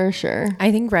real. For sure.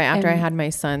 I think right after I had my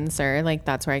son, sir, like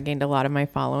that's where I gained a lot of my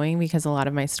following, because a lot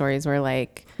of my stories were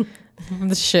like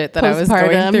the shit that I was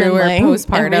going through, or like,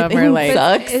 postpartum, or like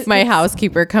sucks. My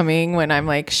housekeeper coming when I'm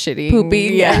like shitting.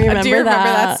 Poopy. Yeah. Do you remember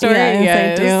that story?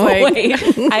 Yes, I do. Like,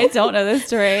 Wait, I don't know this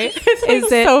story.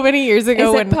 Is it so many years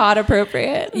ago? Is it pod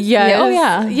appropriate? Yes. Oh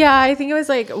yeah. Yeah. I think it was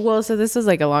like, well, so this was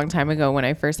like a long time ago when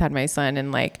I first had my son,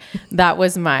 and like that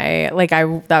was my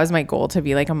that was my goal, to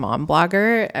be like a mom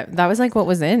blogger. That was like what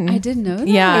was in. I didn't know that.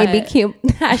 Yeah. ABQ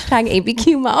hashtag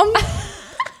ABQ mom.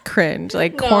 Cringe,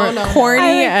 like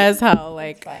corny as hell.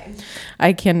 Like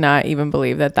I cannot even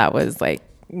believe that was like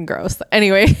gross.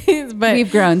 Anyways, but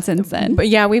we've grown since then. But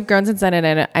yeah, we've grown since then,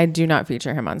 and I do not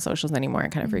feature him on socials anymore.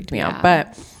 It kind of freaked me out.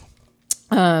 But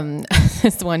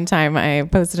this one time I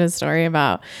posted a story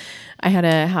about, I had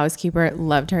a housekeeper,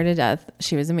 loved her to death.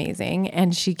 She was amazing.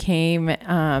 And she came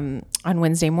on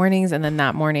Wednesday mornings. And then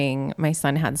that morning my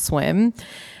son had swim.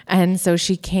 And so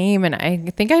she came, and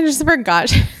I think I just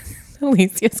forgot.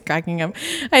 Alicia's cracking up.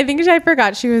 I think I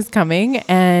forgot she was coming.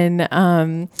 And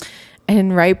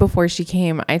right before she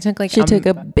came, I took like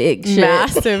a big shit.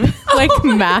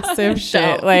 massive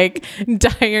shit, like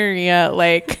diarrhea,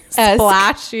 like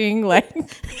splashing, like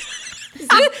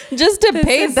just to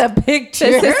paint the picture.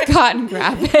 This has gotten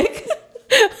graphic.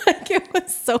 Like it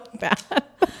was so bad.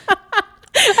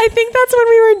 I think that's when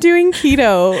we were doing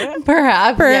keto.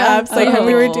 Perhaps yeah. Like when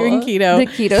we were doing keto. The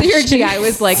keto. So your GI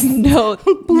was like, no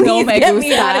me get gusta.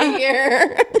 me out of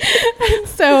here.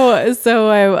 So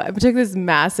I took this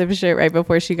massive shit right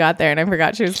before she got there, and I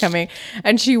forgot she was coming.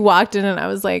 And she walked in, and I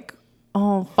was like,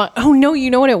 Oh, fuck. Oh, no.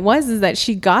 You know what it was is that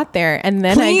she got there and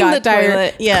then I got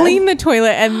diarrhea. Yeah. Cleaned the toilet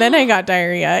and then I got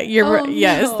diarrhea.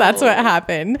 Yes, no. that's what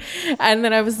happened. And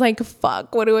then I was like,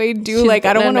 fuck, what do I do? She's Like,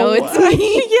 I don't gonna want know to. it's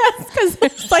me. Yes, because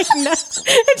it's like, no,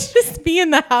 it's just me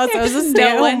in the house. I was a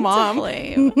stay-at-home mom.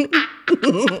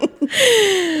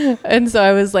 And so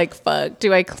I was like, fuck,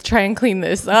 do I try and clean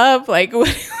this up? Like,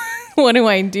 what do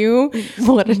I do?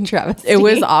 What a travesty. It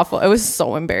was awful. It was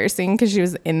so embarrassing because she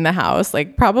was in the house,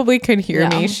 like probably could hear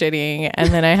me shitting. And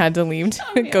then I had to leave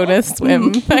to go to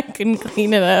swim. I couldn't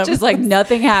clean it up. Just like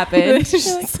nothing happened.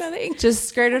 Just Just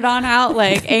skirted on out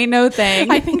like ain't no thing.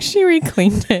 I think she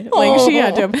recleaned it. Like she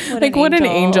had to. What an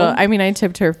angel. I mean, I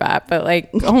tipped her fat, but like,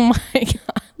 oh my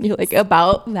God. You're like,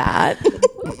 about that.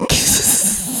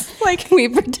 Like we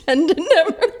pretend to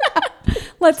never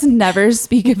Let's never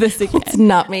speak of this again. Let's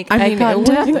not make eye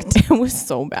contact. It was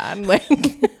so bad. Like,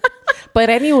 But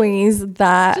anyways,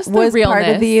 that Just the was part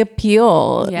realness. of the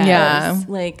appeal. Yes. Yeah.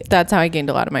 Like, that's how I gained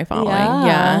a lot of my following.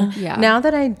 Yeah. Yeah. Now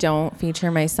that I don't feature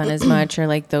my son as much or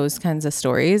like those kinds of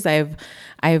stories, I've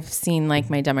seen like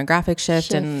my demographic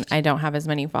shift and I don't have as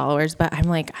many followers, but I'm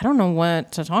like, I don't know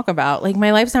what to talk about. Like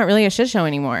my life's not really a shit show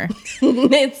anymore.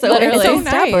 it's so, Literally. so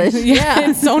established. Nice. Yeah,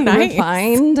 it's so nice.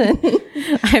 Refined.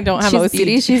 And I don't have she's OCD.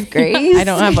 beauty, she's great. I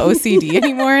don't have OCD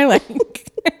anymore. Like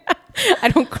I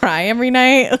don't cry every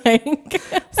night. Like,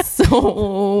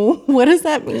 so what does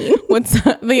that mean? what's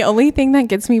the only thing that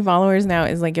gets me followers now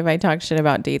is like if I talk shit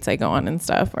about dates I go on and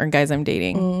stuff or guys I'm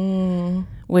dating,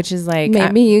 which is like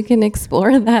Maybe you can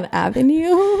explore that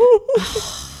avenue.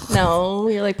 No,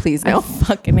 you're like, please I no.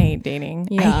 fucking hate dating.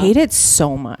 I Yeah. hate it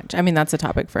so much. I mean, that's a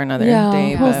topic for another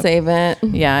day. we'll But save it.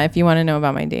 yeah, if you want to know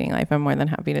about my dating life, I'm more than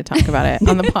happy to talk about it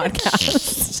on the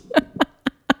podcast.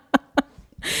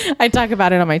 I talk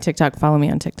about it on my TikTok. Follow me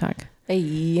on TikTok.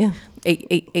 Hey.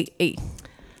 Hey.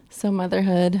 So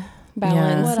motherhood,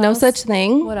 balance, What no else? such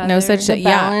thing. What No other- such The thing.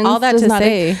 Yeah, balance all that does to not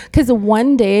say. because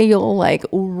one day you'll like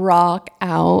rock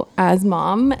out as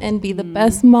mom and be the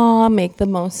best mom, make the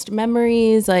most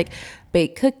memories, like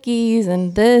bake cookies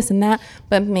and this and that,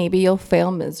 but maybe you'll fail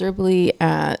miserably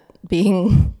at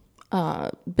being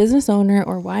a business owner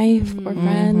or wife or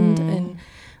friend. And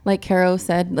like Caro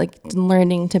said, like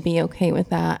learning to be okay with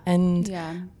that and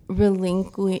Yeah.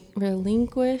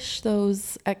 relinquish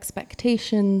those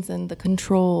expectations and the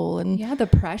control and Yeah, the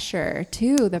pressure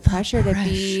too. The pressure to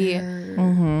be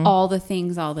all the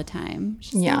things all the time.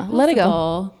 It's just Yeah, not let it go.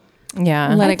 possible.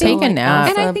 Yeah, Let it go take a like nap.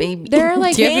 And I alpha, think baby. they're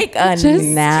like Take a just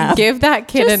nap. Give that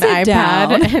kid Just an sit iPad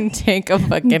down. and take a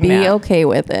fucking Be nap. okay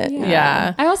with it.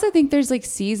 Yeah. I also think there's like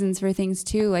seasons for things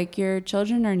too. Like your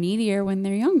children are needier when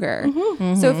they're younger.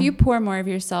 So if you pour more of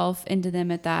yourself into them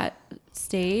at that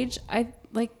stage, I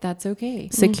like that's okay.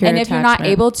 Secure and if you're not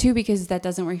attachment. able to because that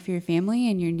doesn't work for your family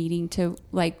and you're needing to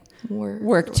like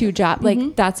work two jobs,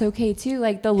 like that's okay too.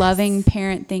 Like the loving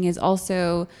parent thing is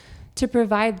also to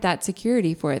provide that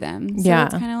security for them. So Yeah.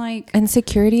 it's kind of like And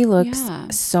security looks Yeah.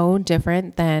 so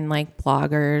different than like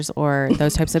bloggers or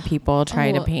those types of people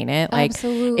try to Oh, paint it. Like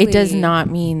absolutely. it does not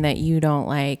mean that you don't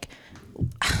like,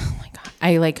 oh my God,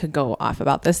 I like could go off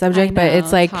about this subject, but know,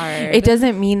 it's like, it's hard. it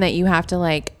doesn't mean that you have to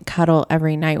like cuddle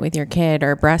every night with your kid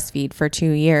or breastfeed for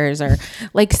 2 years or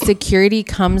like security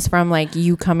comes from like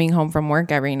you coming home from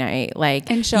work every night. Like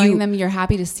and showing you, them you're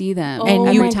happy to see them And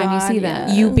every you- time you see yeah.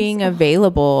 them. you being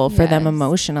available for them Yes.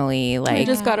 emotionally. I Like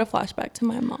just got a flashback to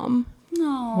my mom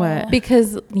No. what?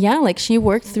 because like she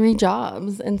worked 3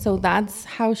 jobs and so that's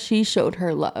how she showed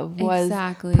her love was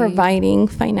Exactly. providing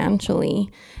financially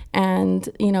and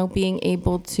being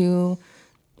able to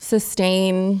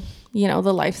sustain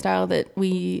the lifestyle that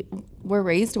we were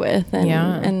raised with and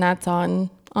Yeah. and that's on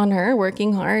her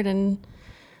working hard and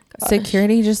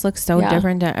Security just looks so Yeah.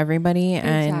 different to everybody,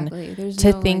 and Exactly. There's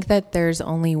to no, think like- that there's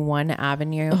only one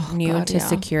avenue God, to yeah.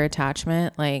 secure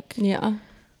attachment, like yeah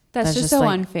That's just just, so like,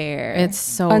 unfair. it's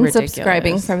so unsubscribing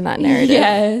ridiculous. from that narrative.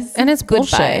 yes. And it's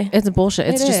bullshit. Goodbye. It's bullshit.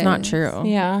 It's It just not is. true.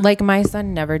 Yeah. Like my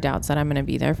son never doubts that I'm going to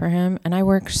be there for him, and I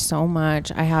work so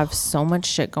much. I have so much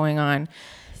shit going on.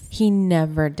 He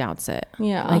never doubts it.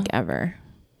 Yeah. Like ever.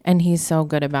 And he's so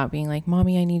good about being like,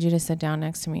 "Mommy, I need you to sit down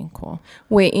next to me." Cool.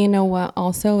 Wait, you know what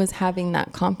also is having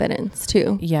that confidence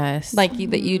too. Yes. Like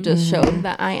that you just showed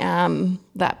that I am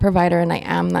that provider and I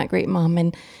am that great mom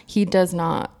and he does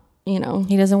not, he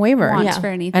doesn't waver. Want Yeah. for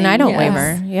anything. And I don't Yes.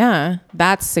 waver. Yeah.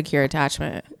 That's secure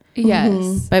attachment.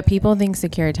 Yes. But people think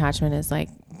secure attachment is like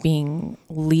being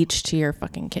leeched to your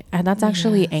fucking kid. And that's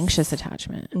actually anxious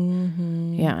attachment.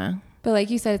 Yeah. But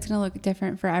like you said, it's going to look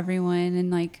different for everyone.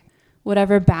 And like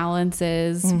whatever balance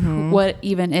is, what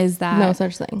even is that? no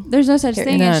such thing. There's no such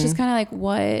thing. None. It's just kind of like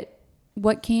what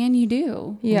what can you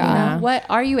do? Yeah. You know, what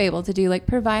are you able to do? Like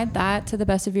provide that to the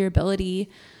best of your ability.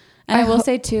 And I will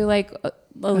say too, like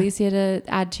Alicia, to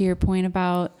add to your point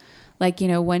about like, you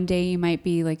know, one day you might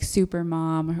be like super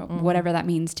mom or whatever that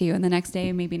means to you. And the next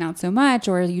day, maybe not so much,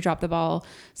 or you drop the ball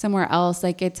somewhere else.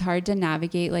 Like it's hard to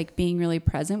navigate, like being really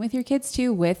present with your kids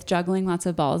too, with juggling lots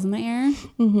of balls in the air.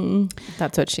 Mm-hmm.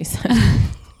 That's what she said.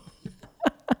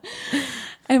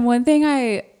 And one thing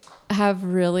I have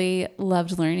really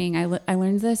loved learning, I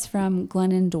learned this from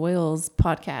Glennon Doyle's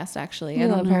podcast, actually. I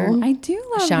love her. I do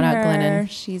love Shout her. out Glennon.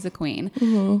 She's a queen.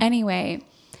 Anyway,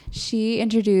 she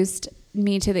introduced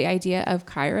me to the idea of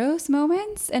Kairos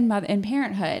moments and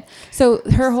parenthood. So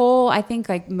her whole, I think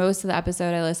like most of the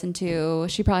episode I listened to,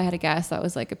 she probably had a guest that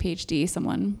was like a PhD,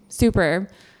 someone super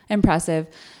impressive,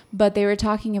 but they were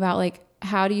talking about like,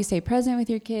 how do you stay present with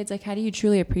your kids? Like, how do you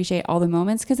truly appreciate all the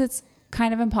moments? Because it's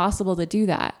kind of impossible to do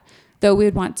that, though we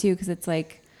would want to, because it's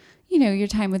like, you know, your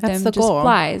time with them just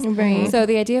flies. Right. So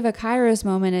the idea of a Kairos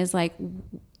moment is like,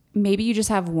 maybe you just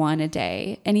have one a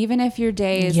day. And even if your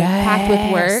day is like packed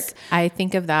with work, I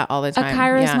think of that all the time. a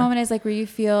Kairos moment is like where you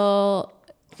feel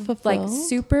like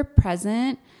super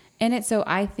present in it. So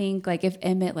I think like if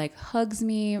Emmett like hugs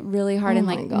me really hard and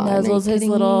like nuzzles his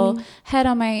little head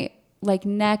on my like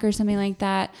neck or something like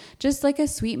that, just like a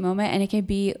sweet moment. And it can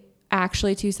be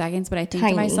actually 2 seconds, but I think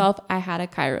to myself, I had a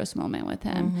Kairos moment with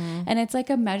him. And it's like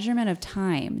a measurement of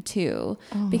time too,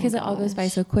 because it all goes by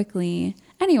so quickly.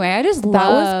 Anyway, I just loved, that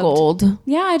was gold.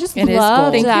 Yeah, I just It is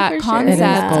loved gold. that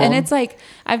concept. Gold. And it's like,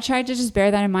 I've tried to just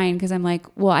bear that in mind, because I'm like,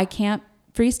 well, I can't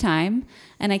freeze time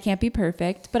and I can't be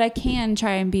perfect, but I can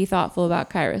try and be thoughtful about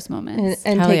Kairos moments.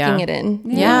 And taking it in.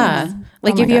 Yeah.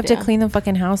 Like Oh if you have to yeah. clean the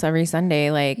fucking house every Sunday,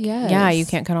 like, yeah, you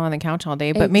can't cuddle on the couch all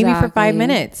day, but maybe for 5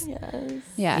 minutes.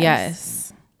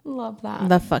 Yes. Love that.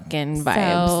 The fucking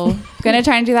vibes. So gonna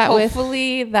try and do that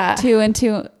Hopefully with that 2 and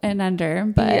 2 and under,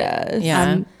 but Yeah.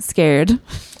 I'm scared.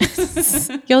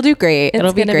 You'll do great.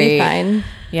 It'll be gonna great. be fine.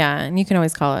 Yeah. And you can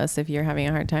always call us if you're having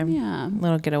a hard time. Yeah.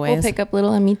 Little getaways. We'll pick up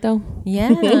little Amito. Yeah.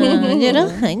 Little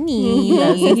honey.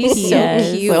 He's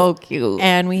so cute. So cute.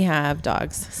 And we have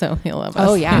dogs, so he'll love us.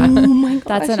 Oh yeah. Oh my god.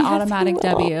 That's an automatic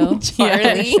W.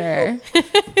 Charlie. Sure.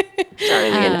 Charlie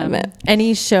and Emmett.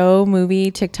 Any show,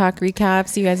 movie, TikTok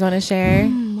recaps you guys want to share?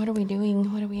 What are we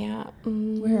doing? What are we at?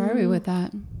 Where are we with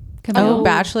that? Oh,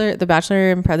 The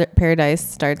Bachelor in Paradise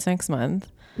starts next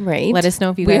month. Right. Let us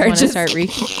know if you We guys are want to just start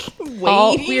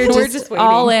we're just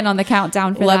all in on the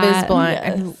countdown for Love that. is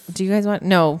Blind. Do you guys want?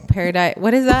 No, Paradise.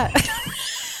 What is that?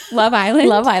 Love Island.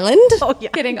 Love Island. Oh yeah.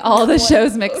 Getting all the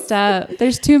shows mixed up.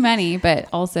 There's too many, but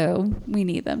also we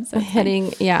need them. So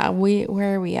Heading. Yeah.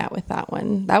 Where are we at with that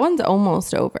one? That one's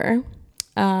almost over.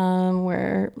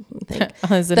 Where I think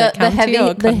Is it a county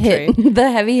or a country? the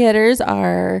heavy hitters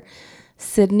are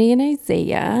Sydney and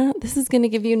Isaiah. This is gonna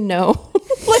give you no.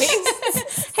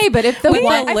 hey, but if the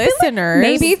one listeners,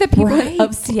 maybe the people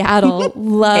of Seattle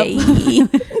love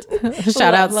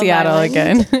shout out Love Seattle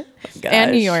Island. again.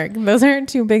 And New York. Those are our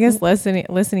two biggest listening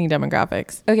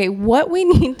demographics. Okay, what we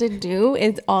need to do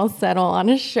is all settle on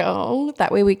a show.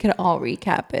 That way we can all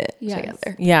recap it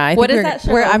together. Yeah, I What think is that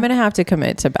show? I'm gonna have to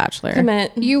commit to Bachelor.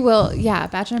 You will, yeah.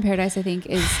 Bachelor in Paradise, I think,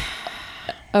 is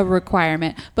a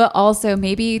requirement. But also,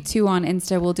 maybe too on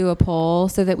Insta, we'll do a poll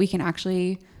so that we can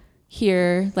actually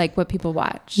hear like what people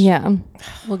watch. Yeah,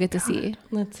 we'll get to see.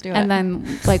 let's do it. And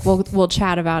then like we'll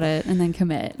chat about it and then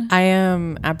commit. I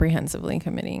am apprehensively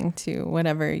committing to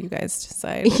whatever you guys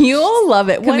decide. You'll love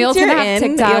it. Camille's Once you're gonna have in,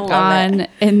 TikTok you'll love on it.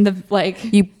 in the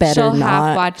like. You better she'll not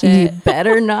half watch it. You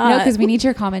better not. No, because we need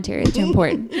your commentary. It's too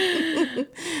important.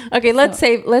 Okay, let's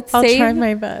save I'll save try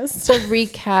my best. the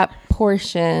recap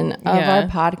portion of our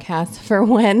podcast for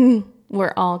when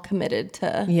we're all committed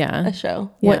to a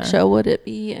show. What show would it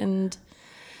be and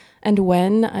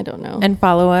when? I don't know. And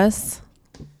follow us,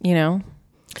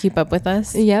 keep up with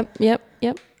us. Yep.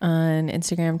 On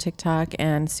Instagram, TikTok,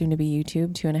 and soon to be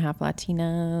YouTube, 2.5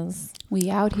 Latinas. We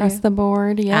out Across here. the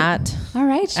board. Yep. All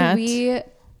right. Should we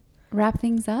wrap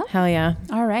things up? Hell yeah.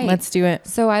 All right. Let's do it.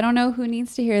 So I don't know who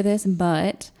needs to hear this,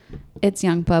 but it's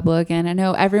Young Pueblo again. I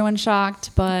know everyone's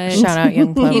shocked, but Shout out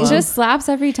Young Pueblo. he just slaps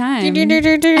every time.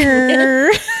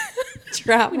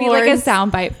 Trap We need like a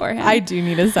sound bite for him. I do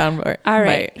need a soundboard. All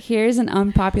right. Here's an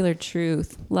unpopular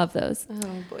truth. Love those.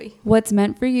 Oh boy. What's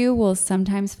meant for you will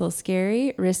sometimes feel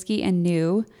scary, risky, and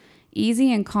new.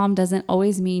 Easy and calm doesn't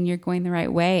always mean you're going the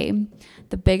right way.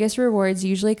 The biggest rewards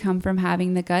usually come from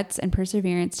having the guts and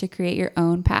perseverance to create your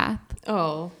own path.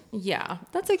 Oh yeah.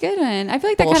 That's a good one. I feel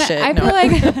like that Bullshit. kind of. I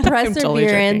feel like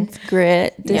Perseverance,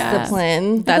 grit, Yeah.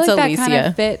 discipline. I That's feel like Alicia. that kind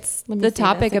of fits Let me the say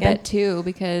topic this a again. bit too,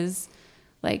 because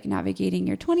like navigating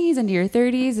your 20s into your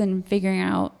 30s and figuring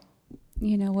out,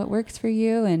 you know, what works for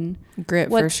you and Grit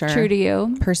what's for sure. true to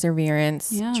you.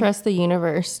 Perseverance. Yeah. Trust the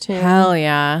universe too. Hell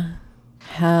yeah.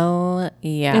 Hell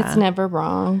yeah. It's never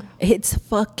wrong. It's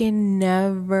fucking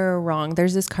never wrong.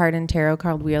 There's this card in tarot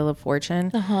called Wheel of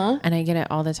Fortune. And I get it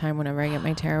all the time whenever I get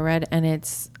my tarot read. And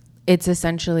it's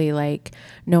essentially like,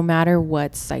 no matter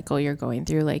what cycle you're going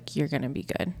through, like, you're gonna be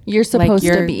good. You're supposed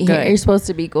Like, to be good. here. You're supposed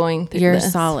to be going through You're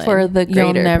this solid for the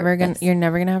greater purpose. You're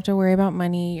never gonna have to worry about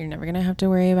money. You're never gonna have to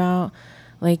worry about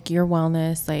like your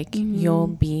wellness. Like, you'll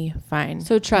be fine.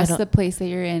 So trust the place that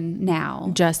you're in now.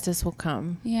 Justice will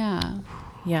come. Yeah.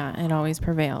 Yeah, it always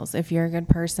prevails. If you're a good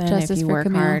person, Justice if you for work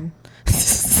Camille. hard.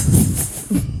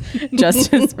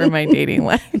 Justice for my dating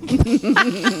life.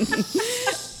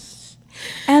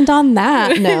 And on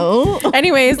that note,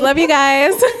 Anyways, love you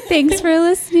guys. Thanks for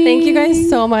listening. thank you guys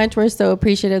so much. We're so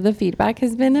appreciative. The feedback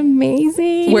has been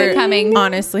amazing. Keep it coming.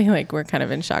 Honestly, like, we're kind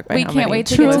of in shock by We how can't many. wait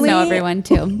to get to know everyone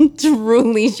too.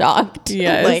 Truly shocked.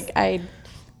 Yes. Like, I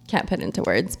can't put into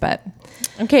words, but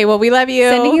Okay, well, we love you.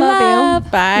 Sending you Love you. love.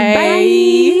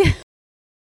 Bye. Bye.